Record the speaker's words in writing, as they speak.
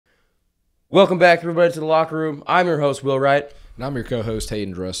Welcome back, everybody, to the locker room. I'm your host, Will Wright. And I'm your co-host,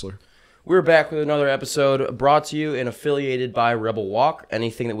 Hayden Dressler. We're back with another episode brought to you and affiliated by Rebel Walk.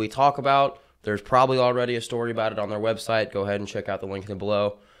 Anything that we talk about, there's probably already a story about it on their website. Go ahead and check out the link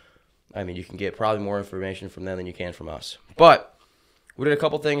below. I mean, you can get probably more information from them than you can from us. But we did a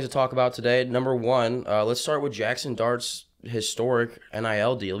couple things to talk about today. Number one, let's start with Jackson Dart's historic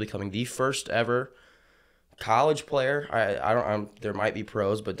NIL deal, becoming the first ever college player. There might be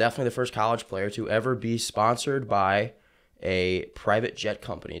pros, but definitely the first college player to ever be sponsored by a private jet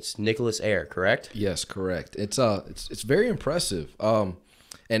company. It's Nicholas Air, correct? Yes, correct. It's very impressive. And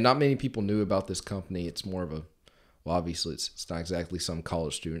not many people knew about this company. It's more of obviously it's not exactly some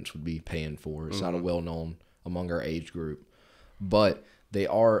college students would be paying for. It's not a well-known among our age group. But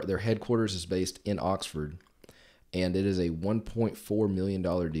their headquarters is based in Oxford, and it is a $1.4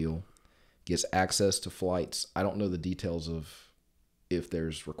 million deal. Gets access to flights. I don't know the details of if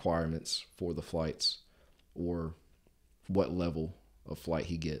there's requirements for the flights or what level of flight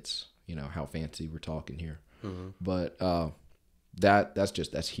he gets. You know, how fancy we're talking here. Mm-hmm. But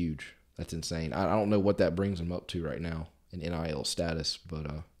that's huge. That's insane. I don't know what that brings him up to right now in NIL status, but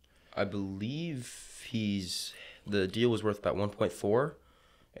I believe the deal was worth about 1.4,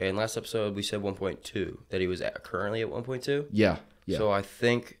 and last episode we said 1.2, that he was currently at 1.2. Yeah. So I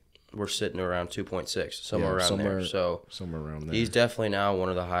think we're sitting around 2.6, somewhere around there. So somewhere around there. He's definitely now one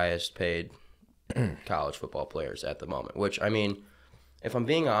of the highest paid college football players at the moment. Which, I mean, if I'm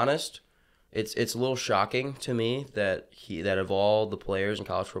being honest, it's a little shocking to me that of all the players in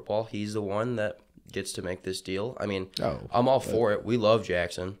college football, he's the one that gets to make this deal. I mean, I'm all for it. We love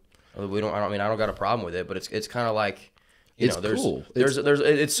Jackson. I don't got a problem with it, but it's kind of like it's cool.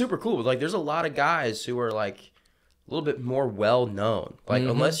 It's super cool. But like, there's a lot of guys who are like a little bit more well-known. Like,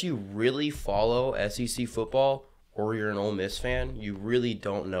 unless you really follow SEC football or you're an Ole Miss fan, you really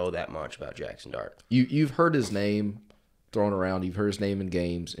don't know that much about Jackson Dart. You've heard his name thrown around. You've heard his name in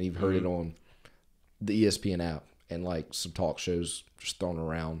games, and you've heard it on the ESPN app and, like, some talk shows just thrown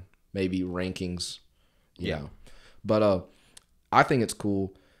around. Maybe rankings, you know. But I think it's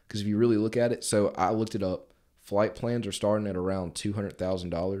cool because if you really look at it, so I looked it up. Flight plans are starting at around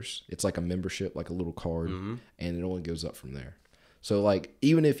 $200,000. It's like a membership, like a little card, and it only goes up from there. So, like,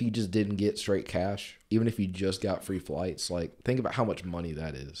 even if you just didn't get straight cash, even if you just got free flights, like, think about how much money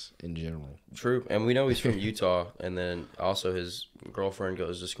that is in general. True, and we know he's from Utah, and then also his girlfriend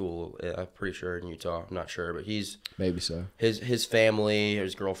goes to school, I'm pretty sure, in Utah. I'm not sure, but maybe so. His family,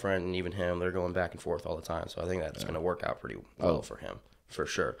 his girlfriend, and even him, they're going back and forth all the time. So I think that's going to work out pretty well for him, for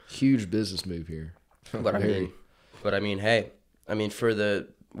sure. Huge business move here. But I mean, hey, for the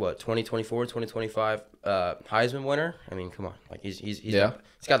 2024, 2025 Heisman winner. I mean, come on, like he's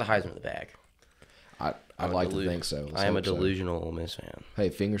got the Heisman in the bag. I'd like to think so. I am a delusional Ole Miss fan. Hey,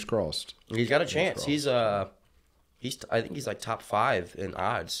 fingers crossed. He's got a chance. I think he's like top 5 in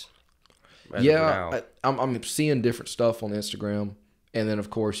odds. I'm seeing different stuff on Instagram, and then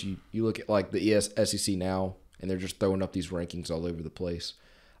of course you look at like the SEC now, and they're just throwing up these rankings all over the place.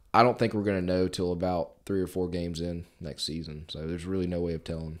 I don't think we're going to know till about 3 or 4 games in next season. So there's really no way of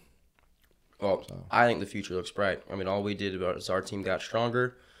telling. Well, I think the future looks bright. I mean, all we did is our team got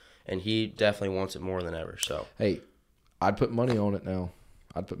stronger, and he definitely wants it more than ever. So hey, I'd put money on it now.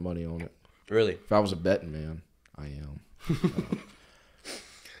 I'd put money on it. Really? If I was a betting man, I am.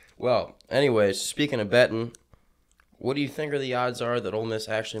 Well, anyways, speaking of betting, what do you think the odds are that Ole Miss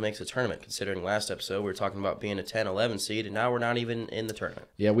actually makes a tournament? Considering last episode we were talking about being a 10-11 seed, and now we're not even in the tournament.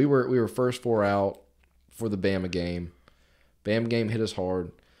 Yeah, we were first 4 out for the Bama game. Bama game hit us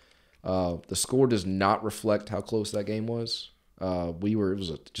hard. The score does not reflect how close that game was. It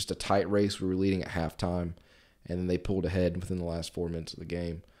was just a tight race. We were leading at halftime, and then they pulled ahead within the last 4 minutes of the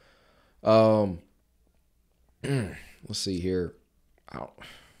game. Let's see here.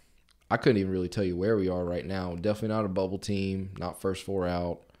 I couldn't even really tell you where we are right now. Definitely not a bubble team, not first 4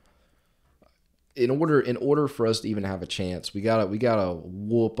 out. In order for us to even have a chance, we gotta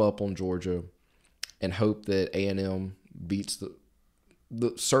whoop up on Georgia and hope that A&M beats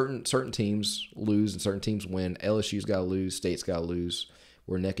the certain teams lose and certain teams win. LSU's got to lose, State's got to lose.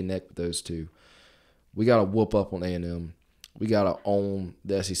 We're neck and neck with those two. We got to whoop up on A&M. We got to own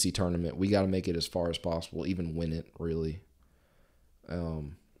the SEC tournament. We got to make it as far as possible, even win it, really.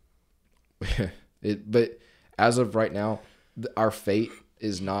 But as of right now, our fate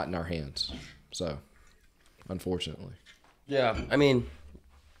is not in our hands. So, unfortunately. Yeah, I mean,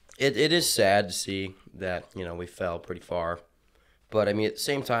 it is sad to see that, we fell pretty far. But, I mean, at the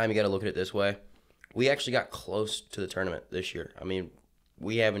same time, you got to look at it this way. We actually got close to the tournament this year. I mean,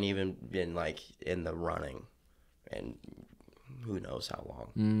 we haven't even been, in the running. And who knows how long.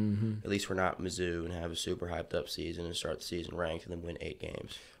 Mm-hmm. At least we're not Mizzou and have a super hyped up season and start the season ranked and then win 8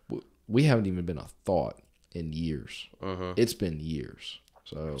 games. We haven't even been a thought in years. Mm-hmm. It's been years.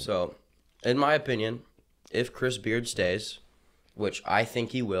 So, in my opinion, if Chris Beard stays, which I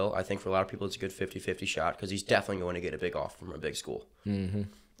think he will, I think for a lot of people it's a good 50-50 shot because he's definitely going to get a big offer from a big school. Mm-hmm.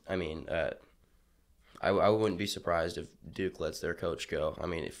 I mean, I wouldn't be surprised if Duke lets their coach go. I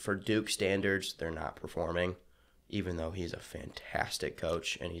mean, for Duke standards, they're not performing, even though he's a fantastic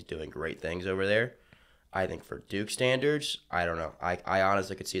coach and he's doing great things over there. I think for Duke standards, I don't know. I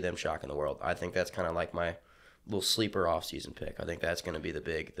honestly could see them shocking the world. I think that's kind of like my little sleeper off-season pick. I think that's going to be the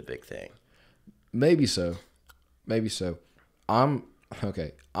big thing. Maybe so. I'm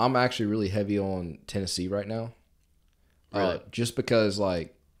actually really heavy on Tennessee right now. Really? Just because,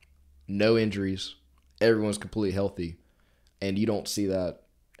 like, no injuries, everyone's completely healthy, and you don't see that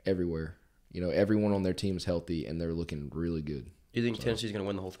everywhere. You know, everyone on their team is healthy, and they're looking really good. Do you think Tennessee's going to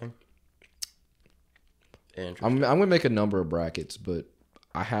win the whole thing? I'm going to make a number of brackets, but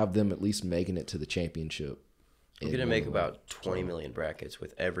I have them at least making it to the championship. I'm going to make about 20 million brackets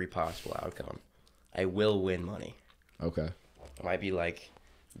with every possible outcome. I will win money. Okay. I might be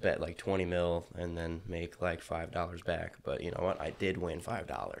bet like 20 mil and then make like $5 back. But you know what? I did win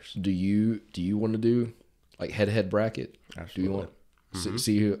 $5. Do you want to do like head-to-head bracket? Absolutely. Do you want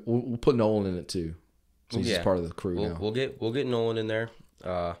see we'll put Nolan in it too. Since he's part of the crew now. We'll get Nolan in there.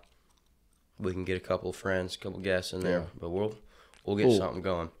 We can get a couple friends, a couple guests in there, but we'll get something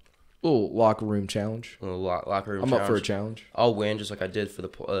going. Little locker room challenge. A little locker room I'm challenge. up for a challenge. I'll win just like I did for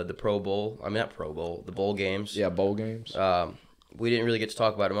the Pro Bowl. I mean, not Pro Bowl, the bowl games. Yeah, bowl games. We didn't really get to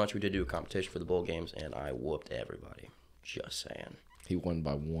talk about it much. We did do a competition for the bowl games, and I whooped everybody. Just saying. He won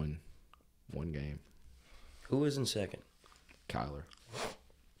by one game. Who was in second? Kyler.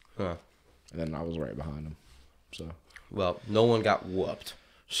 Huh. And then I was right behind him. So. Well, no one got whooped.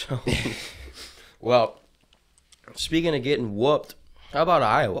 So, well, speaking of getting whooped, how about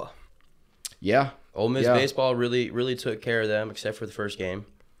Iowa? Yeah. Ole Miss baseball really took care of them, except for the first game.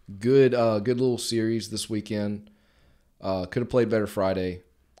 Good little series this weekend. Could have played better Friday,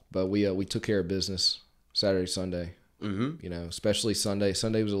 but we took care of business Saturday, Sunday. Mm-hmm. You know, especially Sunday.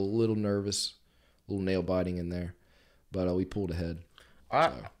 Sunday was a little nervous, a little nail biting in there, but we pulled ahead.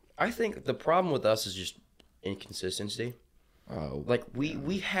 I think the problem with us is just inconsistency. Oh, like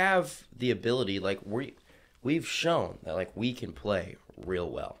we have the ability, like we've shown that like we can play real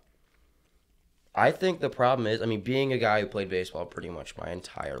well. I think the problem is, I mean, being a guy who played baseball pretty much my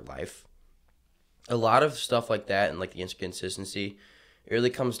entire life, a lot of stuff like that and like the inconsistency, it really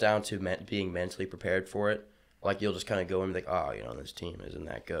comes down to being mentally prepared for it. Like you'll just kind of go in and be like, oh, you know, this team isn't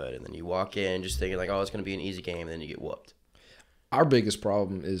that good, and then you walk in just thinking like, oh, it's going to be an easy game, and then you get whooped. Our biggest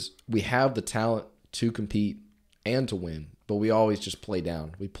problem is we have the talent to compete and to win, but we always just play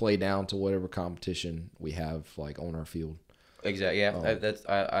down. We play down to whatever competition we have like on our field. Exactly. Yeah,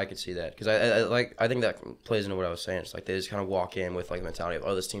 I could see that because I think that plays into what I was saying. It's like they just kind of walk in with like the mentality of,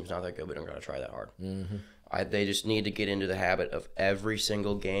 oh, this team's not that good, we don't got to try that hard. Mm-hmm. They just need to get into the habit of every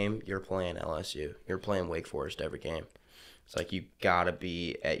single game you're playing LSU, you're playing Wake Forest every game. It's like you got to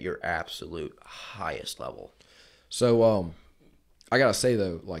be at your absolute highest level. So I gotta say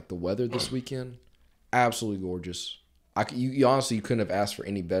though, like the weather this weekend, absolutely gorgeous. You honestly couldn't have asked for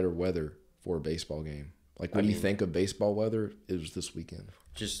any better weather for a baseball game. Like when you think of baseball weather, it was this weekend.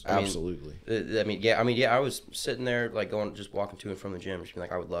 Just absolutely. I was sitting there like just walking to and from the gym, just being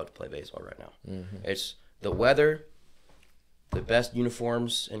like, I would love to play baseball right now. Mm-hmm. It's the weather, the best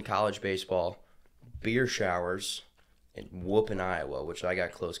uniforms in college baseball, beer showers, and whooping Iowa, which I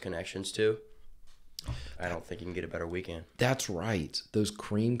got close connections to. I don't think you can get a better weekend. That's right. Those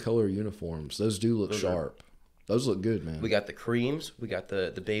cream color uniforms, those do look sharp. Those look good, man. We got the creams, we got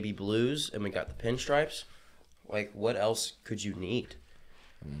the baby blues, and we got the pinstripes. Like, what else could you need?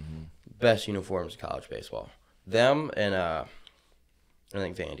 Mm-hmm. Best uniforms in college baseball. Them and I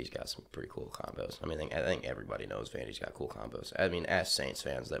think Vandy's got some pretty cool combos. I mean, I think everybody knows Vandy's got cool combos. I mean, as Saints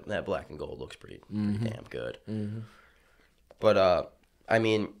fans, that black and gold looks pretty damn good. Mm-hmm. But I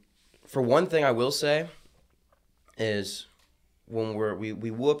mean, for one thing, I will say is when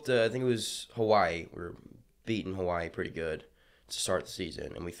we whooped. I think it was Hawaii. We were beating Hawaii pretty good to start the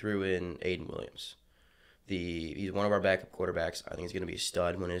season, and we threw in Hayden Williams. He's one of our backup quarterbacks. I think he's going to be a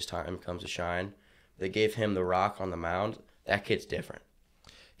stud when his time comes to shine. They gave him the rock on the mound. That kid's different.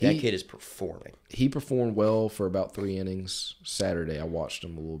 That kid is performing. He performed well for about 3 innings Saturday. I watched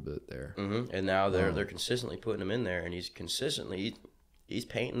him a little bit there. Mm-hmm. And now they're consistently putting him in there, and he's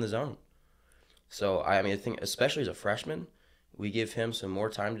painting the zone. So I mean, I think especially as a freshman, we give him some more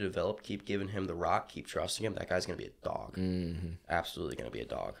time to develop, keep giving him the rock, keep trusting him, that guy's going to be a dog. Mm-hmm. Absolutely going to be a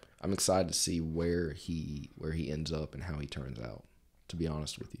dog. I'm excited to see where he ends up and how he turns out, to be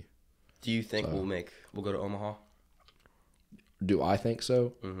honest with you. Do you think we'll go to Omaha? Do I think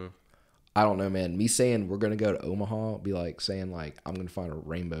so? Mm-hmm. I don't know, man. Me saying we're going to go to Omaha be like saying, like, I'm going to find a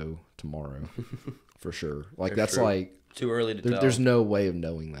rainbow tomorrow for sure. Like, that's true. Like... Too early to tell. There's no way of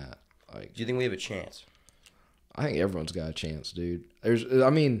knowing that. Like, do you think we have a chance? I think everyone's got a chance, dude.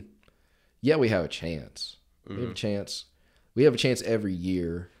 Yeah, we have a chance. Mm-hmm. We have a chance. We have a chance every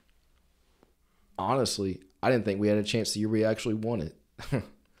year. Honestly, I didn't think we had a chance the year we actually won it.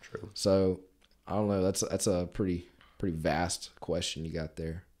 True. So, I don't know. That's a pretty vast question you got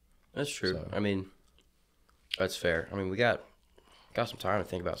there. That's true. So. I mean, that's fair. I mean, we got some time to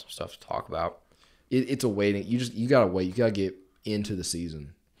think about some stuff to talk about. It's a waiting. You gotta wait. You gotta get into the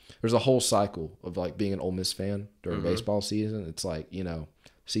season. There's a whole cycle of like being an Ole Miss fan during baseball season. It's like,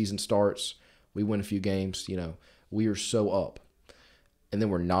 season starts, we win a few games, we are so up, and then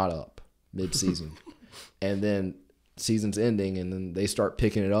we're not up mid-season, and then season's ending, and then they start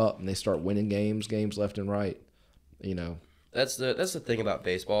picking it up and they start winning games left and right. That's the thing about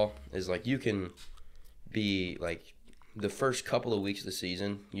baseball is like you can be like. The first couple of weeks of the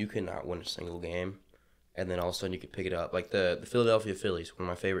season, you cannot win a single game, and then all of a sudden you could pick it up. Like the Philadelphia Phillies, one of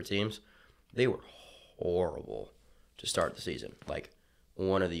my favorite teams, they were horrible to start the season. Like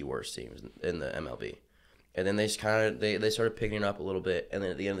one of the worst teams in the MLB. And then they started picking it up a little bit, and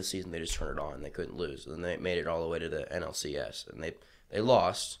then at the end of the season they just turned it on. They couldn't lose, and they made it all the way to the NLCS, and they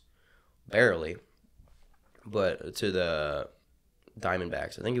lost barely, but to the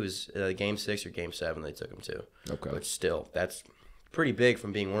Diamondbacks. I think it was Game 6 or Game 7 they took them to. Okay. But still, that's pretty big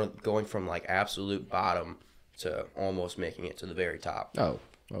from being going from like absolute bottom to almost making it to the very top. Oh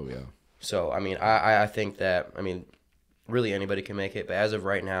yeah. So I mean, I think that really anybody can make it, but as of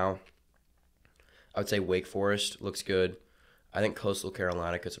right now, I would say Wake Forest looks good. I think Coastal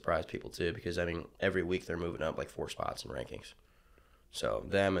Carolina could surprise people too because every week they're moving up like 4 spots in rankings. So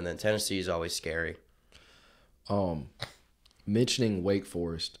them, and then Tennessee is always scary. Mentioning Wake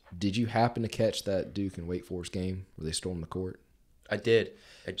Forest, did you happen to catch that Duke and Wake Forest game where they stormed the court? I did.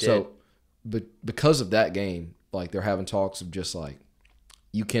 So, but because of that game, like they're having talks of just like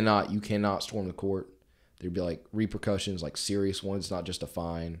you cannot storm the court. There'd be like repercussions, like serious ones, not just a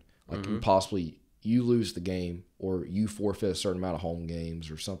fine. Like possibly you lose the game or you forfeit a certain amount of home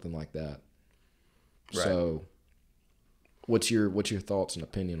games or something like that. Right. So, what's your thoughts and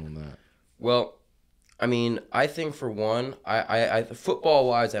opinion on that? Well, I think for one, I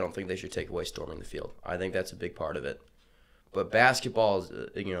football-wise, I don't think they should take away storming the field. I think that's a big part of it. But basketball is,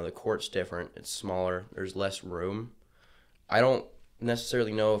 the court's different. It's smaller. There's less room. I don't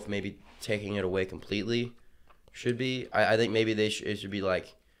necessarily know if maybe taking it away completely should be. I think maybe it should be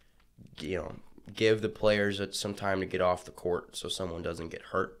like, give the players some time to get off the court so someone doesn't get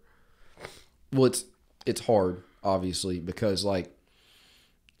hurt. Well, it's hard, obviously, because like,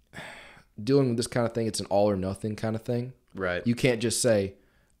 dealing with this kind of thing, it's an all or nothing kind of thing. Right. You can't just say,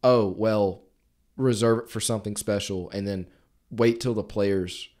 oh, well, reserve it for something special and then wait till the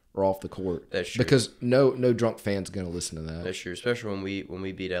players are off the court. That's true. Because no drunk fan's going to listen to that. That's true, especially when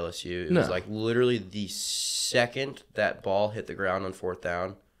we beat LSU. It was like literally the second that ball hit the ground on 4th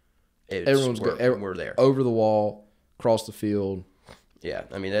down, we're there. Over the wall, across the field. Yeah,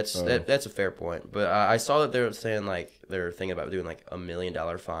 that's a fair point. But I saw that they were saying they're thinking about doing like $1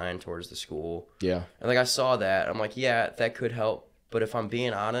 million fine towards the school. Yeah. And I saw that. I'm like, yeah, that could help. But if I'm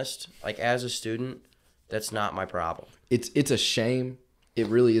being honest, as a student, that's not my problem. It's a shame. It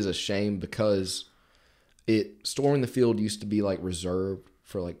really is a shame because storming the field used to be reserved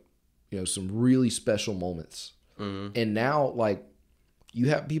for some really special moments. Mm-hmm. And now you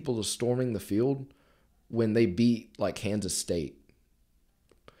have people just storming the field when they beat Kansas State.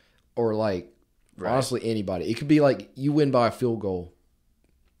 Or right. Honestly anybody. It could be you win by a field goal.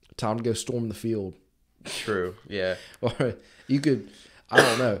 Time to go storm the field. True. Yeah. Or you could, I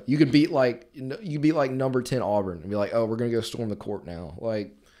don't know. You could beat number 10 Auburn and be like, oh, we're gonna go storm the court now.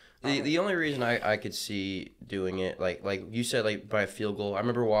 The only reason I could see doing it like you said by a field goal. I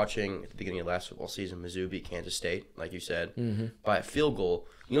remember watching at the beginning of last football season, Mizzou beat Kansas State, like you said, by a field goal.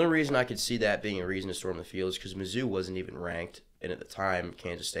 The only reason I could see that being a reason to storm the field is because Mizzou wasn't even ranked. And at the time,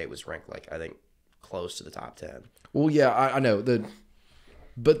 Kansas State was ranked I think close to the top 10. Well, yeah, I know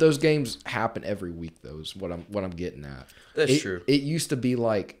but those games happen every week. Though is what I'm getting at. That's true. It used to be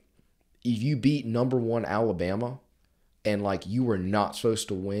if you beat number 1 Alabama, and you were not supposed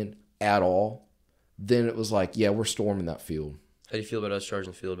to win at all, then it was yeah, we're storming that field. How do you feel about us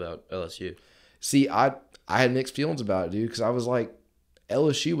charging the field about LSU? See, I I had mixed feelings about it, dude, because I was like,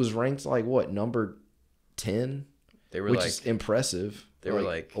 LSU was ranked like what, number 10? They were which like is impressive. They were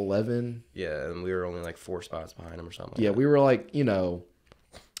like 11. Yeah, and we were only like 4 spots behind them or something. Like yeah, that. we were like,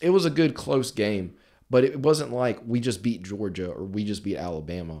 it was a good close game, but it wasn't like we just beat Georgia or we just beat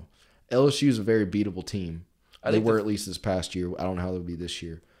Alabama. LSU is a very beatable team. They were at least this past year. I don't know how they'll be this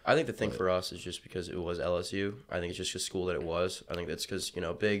year. I think the thing for us is just because it was LSU. I think it's just a school that it was. I think that's because,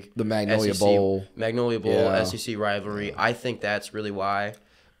 big. The Magnolia SEC, Bowl. Magnolia Bowl, Yeah. SEC rivalry. Yeah. I think that's really why.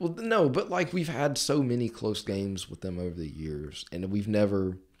 Well, no, but like we've had so many close games with them over the years, and we've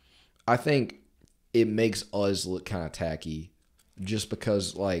never. I think it makes us look kind of tacky just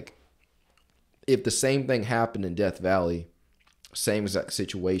because, like, if the same thing happened in Death Valley, same exact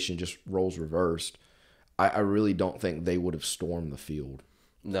situation, just roles reversed, I really don't think they would have stormed the field.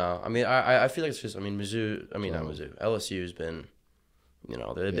 No, I mean, I feel like it's just, Mizzou, not Mizzou, LSU's been,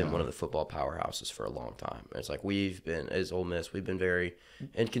 they've been one of the football powerhouses for a long time. It's like we've been, as Ole Miss, we've been very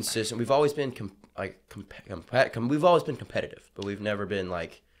inconsistent. We've always been, we've always been competitive, but we've never been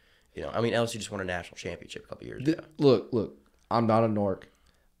like, LSU just won a national championship a couple years ago. Look, I'm not a narc.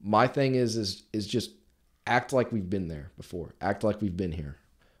 My thing is just act like we've been there before. Act like we've been here.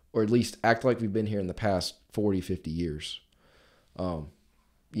 Or at least act like we've been here in the past 40, 50 years.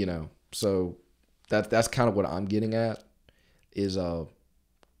 So that's kind of what I'm getting at is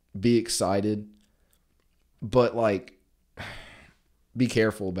be excited, but like be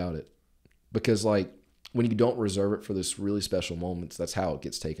careful about it. Because like when you don't reserve it for this really special moments, that's how it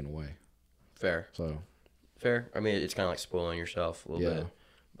gets taken away. Fair. Fair. It's kind of like spoiling yourself a little bit.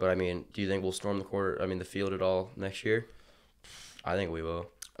 But do you think we'll storm the field at all next year? I think we will.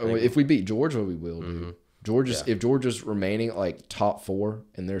 If we beat Georgia, we will, dude. Mm-hmm. If Georgia's remaining like top 4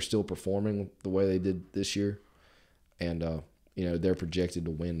 and they're still performing the way they did this year, and they're projected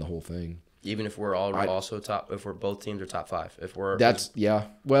to win the whole thing. Even if we're also top, if we're both teams are top 5,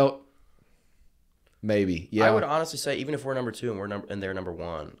 well, maybe, yeah. I would honestly say even if we're number 2 and they're number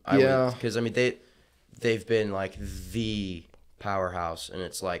 1, because they've been like the powerhouse, and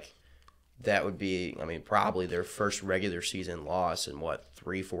it's like. That would be, probably their first regular season loss in,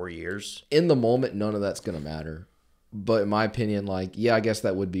 3-4 years? In the moment, none of that's going to matter. But in my opinion, I guess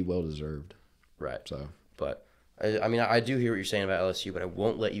that would be well-deserved. Right. So, but, I do hear what you're saying about LSU, but I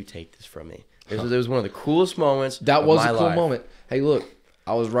won't let you take this from me. It was one of the coolest moments That was a cool life. moment. Hey, look,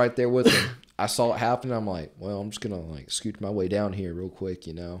 I was right there with him. I saw it happen. I'm like, well, I'm just going to, scoot my way down here real quick,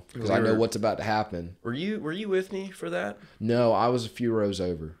 because I know what's about to happen. Were you with me for that? No, I was a few rows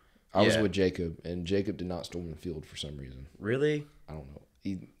over. I was with Jacob, and Jacob did not storm the field for some reason. Really? I don't know.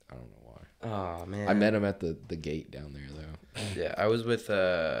 I don't know why. Oh man! I met him at the gate down there though. Yeah, I was with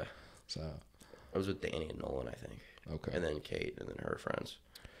I was with Danny and Nolan, I think. Okay. And then Kate, and then her friends.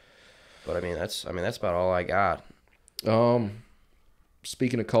 But that's about all I got.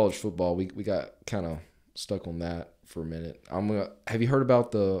 Speaking of college football, we got kind of stuck on that for a minute. Have you heard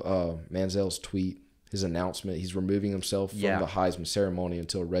about the Manziel's tweet? His announcement, he's removing himself from the Heisman ceremony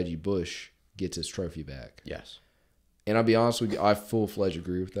until Reggie Bush gets his trophy back. Yes. And I'll be honest with you, I full-fledged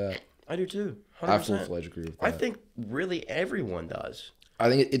agree with that. I do too. 100%. I full-fledged agree with that. I think really everyone does. I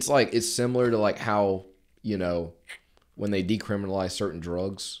think it's similar to how, when they decriminalize certain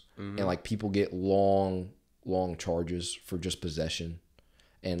drugs and people get long charges for just possession.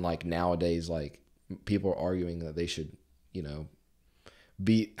 And nowadays, people are arguing that they should,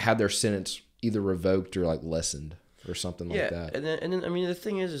 have their sentence either revoked or lessened or something like that. And then the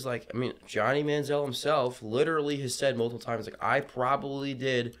thing is Johnny Manziel himself literally has said multiple times I probably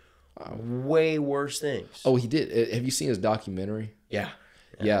did way worse things. Oh, he did. Have you seen his documentary? Yeah.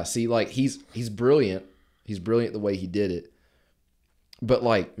 See, he's brilliant. He's brilliant the way he did it. But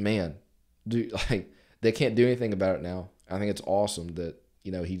man, dude, they can't do anything about it now. I think it's awesome that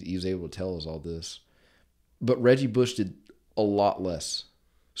he was able to tell us all this. But Reggie Bush did a lot less.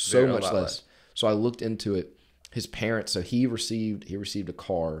 So much less. So I looked into it. His parents, so he received a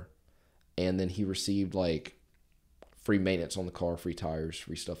car, and then he received free maintenance on the car, free tires,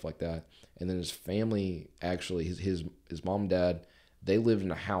 free stuff like that. And then his family, actually, his mom and dad, they lived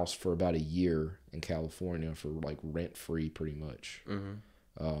in a house for about a year in California for rent free, pretty much. Mm-hmm.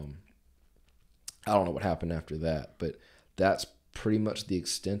 I don't know what happened after that, but that's pretty much the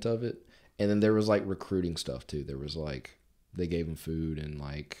extent of it. And then there was recruiting stuff too. There was they gave him food and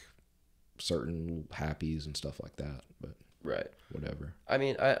certain happies and stuff like that, but whatever. I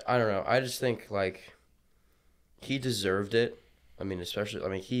don't know. I just think he deserved it. Especially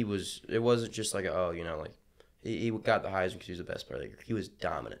it wasn't just he got the Heisman because he was the best player. He was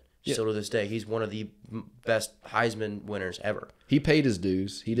dominant. Still to this day, he's one of the best Heisman winners ever. He paid his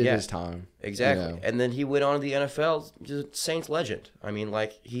dues. He did his time. Exactly. You know. And then he went on to the NFL, just a Saints legend. I mean,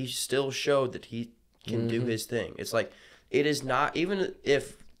 like, he still showed that he can do his thing. It's like, it is not, even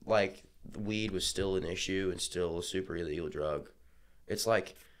if, like, weed was still an issue and still a super illegal drug, it's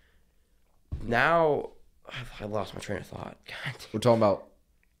like, now, I lost my train of thought. God damn. We're talking about,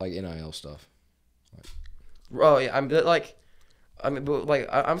 like, NIL stuff. Oh, yeah, I'm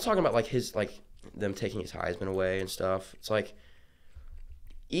talking about, like, his, like, them taking his Heisman away and stuff. It's like,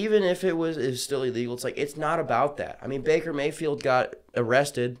 even if it was still illegal, it's like, it's not about that. I mean, Baker Mayfield got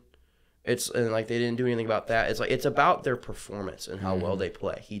arrested. And like, they didn't do anything about that. It's like, it's about their performance and how well they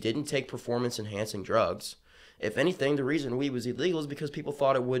play. He didn't take performance enhancing drugs. If anything, the reason weed was illegal is because people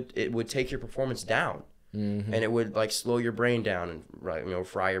thought it would take your performance down. And it would, like, slow your brain down and,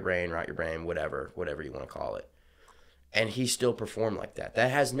 fry your brain, rot your brain, whatever you want to call it. And he still performed like that.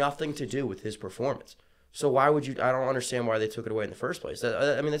 That has nothing to do with his performance. So why would you? I don't understand why they took it away in the first place.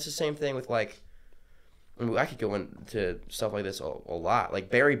 I mean, that's the same thing with, like, I could go into stuff like this a lot. Like,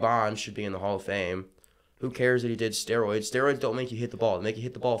 Barry Bonds should be in the Hall of Fame. Who cares that he did steroids? Steroids don't make you hit the ball. They make you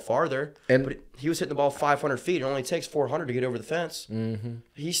hit the ball farther. But he was hitting the ball 500 feet. It only takes 400 to get over the fence.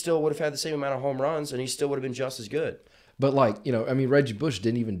 He still would have had the same amount of home runs, and he still would have been just as good. But, like, I mean, Reggie Bush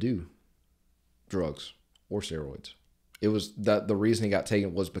didn't even do drugs or steroids. It was that the reason he got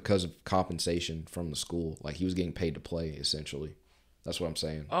taken was because of compensation from the school. Like, he was getting paid to play, essentially. That's what I'm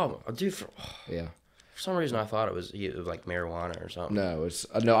saying. Oh, dude. Yeah. For some reason, I thought it was like marijuana or something. No,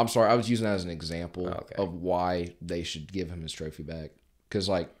 no. I'm sorry. I was using that as an example of why they should give him his trophy back. Because,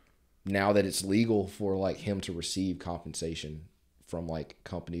 like, now that it's legal for, like, him to receive compensation from, like,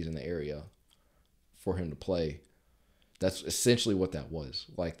 companies in the area for him to play, that's essentially what that was.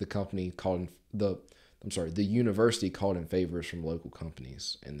 Like, the company called the university called in favors from local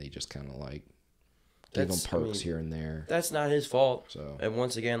companies, and they just kind of, like, gave him perks here and there. That's not his fault. So, and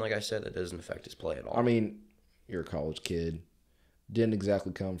once again, like I said, that doesn't affect his play at all. I mean, you're a college kid. Didn't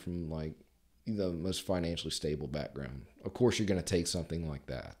exactly come from, like, the most financially stable background. Of course, you're going to take something like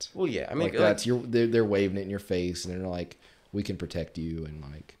that. Well, yeah. I mean, like, that's they're waving it in your face, and they're like, we can protect you, and,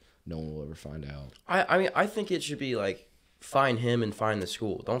 like, no one will ever find out. I mean, I think it should be, like, fine him and fine the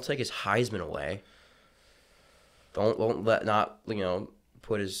school. Don't take his Heisman away. Don't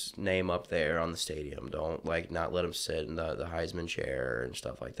put his name up there on the stadium. Don't, like, not let him sit in the Heisman chair and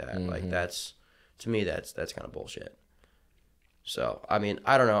stuff like that. Like, that's, to me, that's kind of bullshit. So, I mean,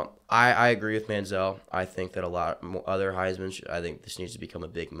 I don't know. I agree with Manziel. I think that a lot other Heisman I think this needs to become a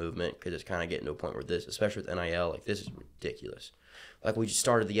big movement, because it's kind of getting to a point where this, especially with NIL, like, this is ridiculous. Like, we just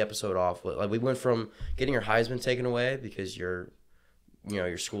started the episode off with, like, we went from getting your Heisman taken away because your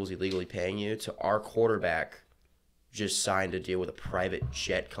school's illegally paying you, to our quarterback just signed a deal with a private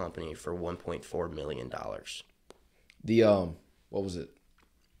jet company for $1.4 million. What was it?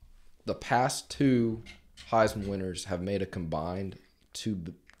 The past two Heisman winners have made a combined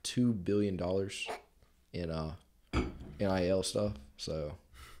 $2 billion in NIL stuff. So,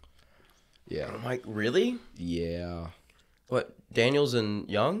 yeah. I'm like, really? Yeah. What, Daniels and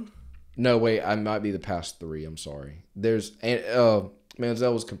Young? No, wait. I might be the past three. I'm sorry. Manziel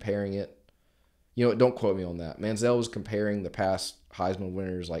was comparing it. You know, don't quote me on that. Manziel was comparing the past Heisman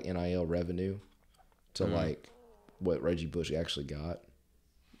winners, like, NIL revenue to like what Reggie Bush actually got.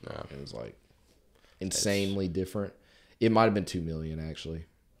 No. It was, like, insanely different. It might have been $2 million, actually.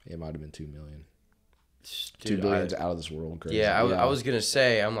 It might have been $2 million. Dude, $2 billion's out of this world. Crazy. Yeah, I was gonna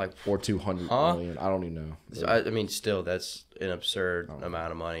say, I'm like, or 200 million. I don't even know. I mean, still, that's an absurd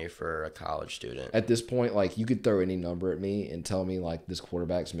amount of money for a college student. At this point, like, you could throw any number at me and tell me, like, this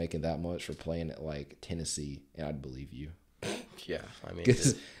quarterback's making that much for playing at, like, Tennessee, and I'd believe you. Yeah, I mean,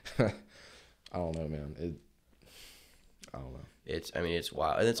 I don't know, man. I don't know. It's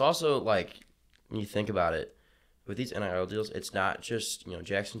wild, and it's also, like, when you think about it, with these NIL deals, it's not just,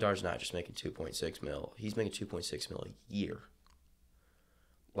 Jackson Dart's not just making $2.6 million. He's making $2.6 million a year.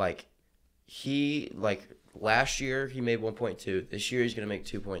 Like, last year he made 1.2. This year he's gonna make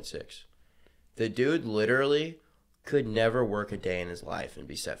 2.6. The dude literally could never work a day in his life and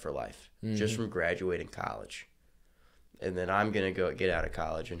be set for life just from graduating college. And then I'm gonna go get out of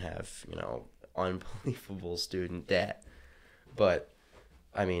college and have unbelievable student debt. But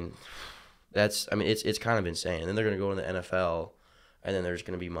I mean, it's kind of insane. And then they're going to go in the NFL, and then there's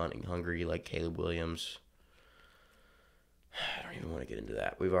going to be money hungry like Caleb Williams. I don't even want to get into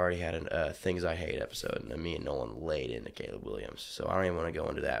that. We've already had a Things I Hate episode, and me and Nolan laid into Caleb Williams. So I don't even want to go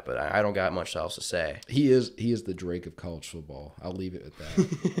into that, but I don't got much else to say. He is the Drake of college football. I'll leave it at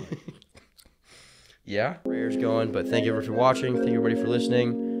that. Yeah, Rare's going, but thank you everybody for watching. Thank you everybody for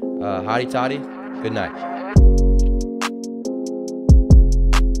listening. Hotty toddy. Good night.